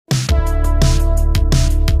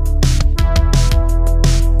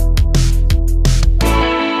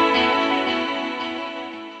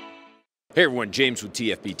Hey everyone, James with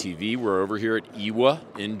TFBTV. We're over here at IWA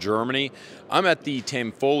in Germany. I'm at the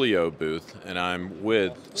Tanfoglio booth and I'm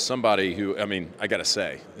with somebody who, I gotta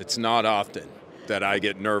say, it's not often that I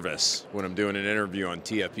get nervous when I'm doing an interview on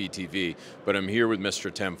TFBTV, but I'm here with Mr.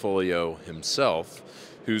 Tanfoglio himself,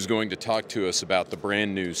 who's going to talk to us about the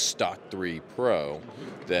brand new Stock 3 Pro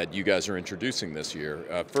that you guys are introducing this year.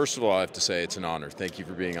 First of all, I have to say it's an honor. Thank you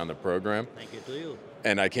for being on the program. Thank you to you.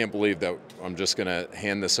 And I can't believe that I'm just going to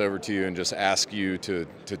hand this over to you and just ask you to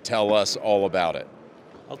tell us all about it.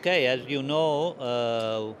 Okay, as you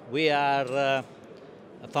know, we are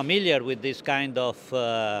familiar with this kind of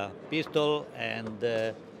pistol, and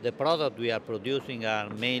the product we are producing are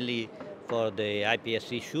mainly for the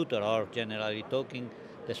IPSC shooter, or generally talking,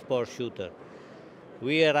 the sport shooter.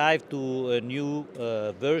 We arrived to a new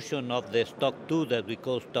version of the Stock 2 that we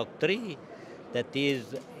call Stock 3, that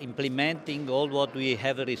is implementing all what we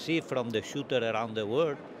have received from the shooter around the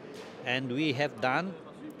world, and we have done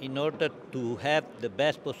in order to have the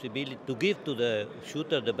best possibility, to give to the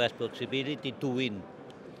shooter the best possibility to win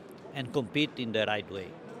and compete in the right way.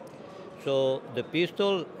 So the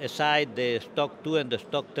pistol, aside the Stock 2 and the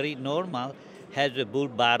Stock 3 normal, has a bull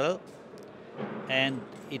barrel, and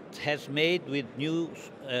it has made with new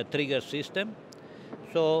trigger system.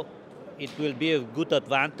 So it will be a good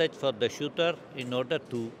advantage for the shooter in order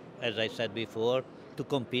to, as I said before, to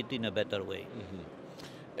compete in a better way. Mm-hmm.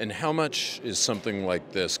 And how much is something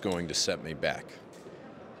like this going to set me back?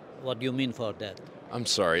 What do you mean for that? I'm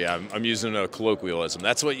sorry, I'm using a colloquialism.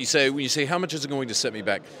 That's what you say when you say, how much is it going to set me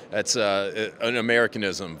back? That's an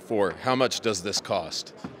Americanism for how much does this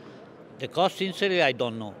cost? The cost, sincerely, I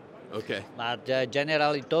don't know. Okay. But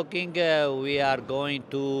generally talking, we are going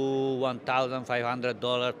to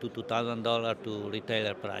 $1,500 to $2,000 to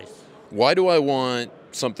retailer price. Why do I want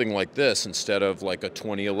something like this instead of like a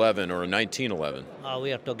 2011 or a 1911?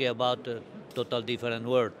 We are talking about a total different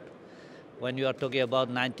world. When you are talking about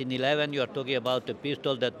 1911, you are talking about a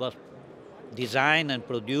pistol that was designed and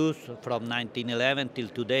produced from 1911 till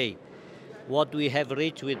today. What we have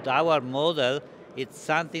reached with our model, it's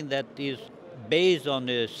something that is based on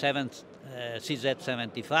the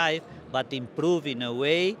CZ-75, but improved in a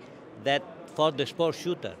way that for the sport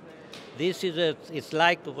shooter. This is it's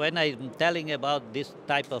like when I'm telling about this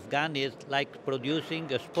type of gun, it's like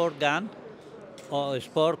producing a sport gun or a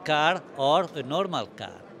sport car or a normal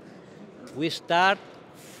car. We start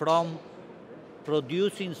from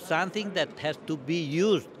producing something that has to be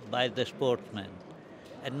used by the sportsman,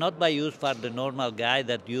 and not by use for the normal guy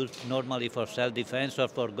that used normally for self-defense or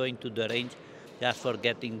for going to the range just for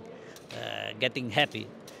getting happy.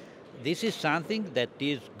 This is something that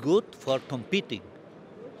is good for competing.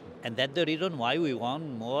 And that's the reason why we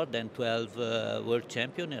won more than 12 world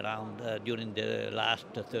champions around during the last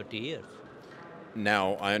 30 years.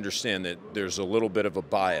 Now, I understand that there's a little bit of a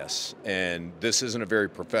bias, and this isn't a very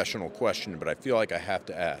professional question, but I feel like I have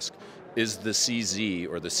to ask. Is the CZ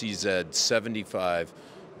or the CZ-75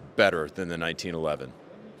 better than the 1911?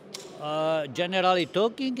 Generally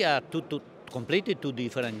talking, completely two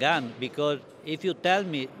different guns, because if you tell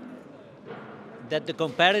me that the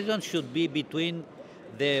comparison should be between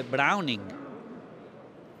the Browning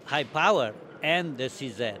high power and the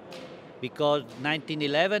CZ, because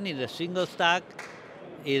 1911 is a single stack,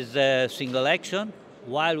 is a single action,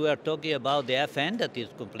 while we are talking about the FN that is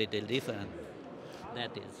completely different.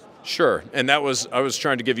 That is. Sure, and I was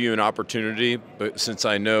trying to give you an opportunity, but since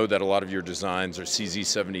I know that a lot of your designs are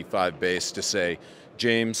CZ-75 based, to say,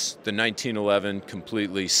 James, the 1911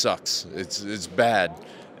 completely sucks. It's bad.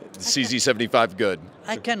 The CZ-75 good.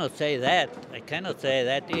 I cannot say that. I cannot say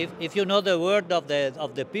that. If you know the word of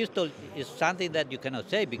the pistol, is something that you cannot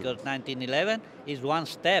say, because 1911 is one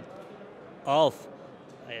step of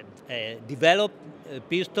develop a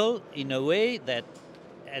pistol in a way that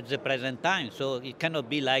at the present time. So it cannot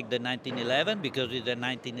be like the 1911 because it's a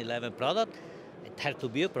 1911 product. It has to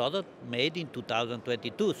be a product made in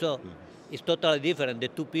 2022. So it's totally different. The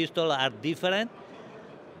two pistols are different,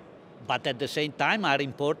 but at the same time are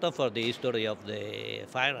important for the history of the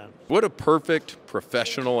firearm. What a perfect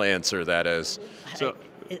professional answer that is. So,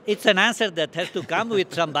 it's an answer that has to come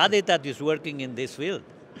with somebody that is working in this field.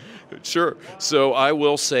 Sure. So I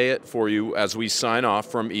will say it for you as we sign off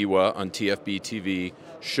from IWA on TFBTV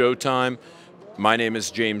Showtime. My name is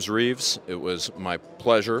James Reeves. It was my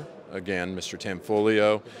pleasure, again, Mr.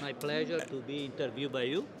 Tanfoglio. It's my pleasure to be interviewed by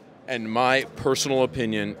you. And my personal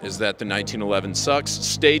opinion is that the 1911 sucks.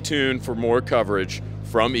 Stay tuned for more coverage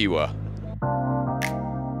from IWA.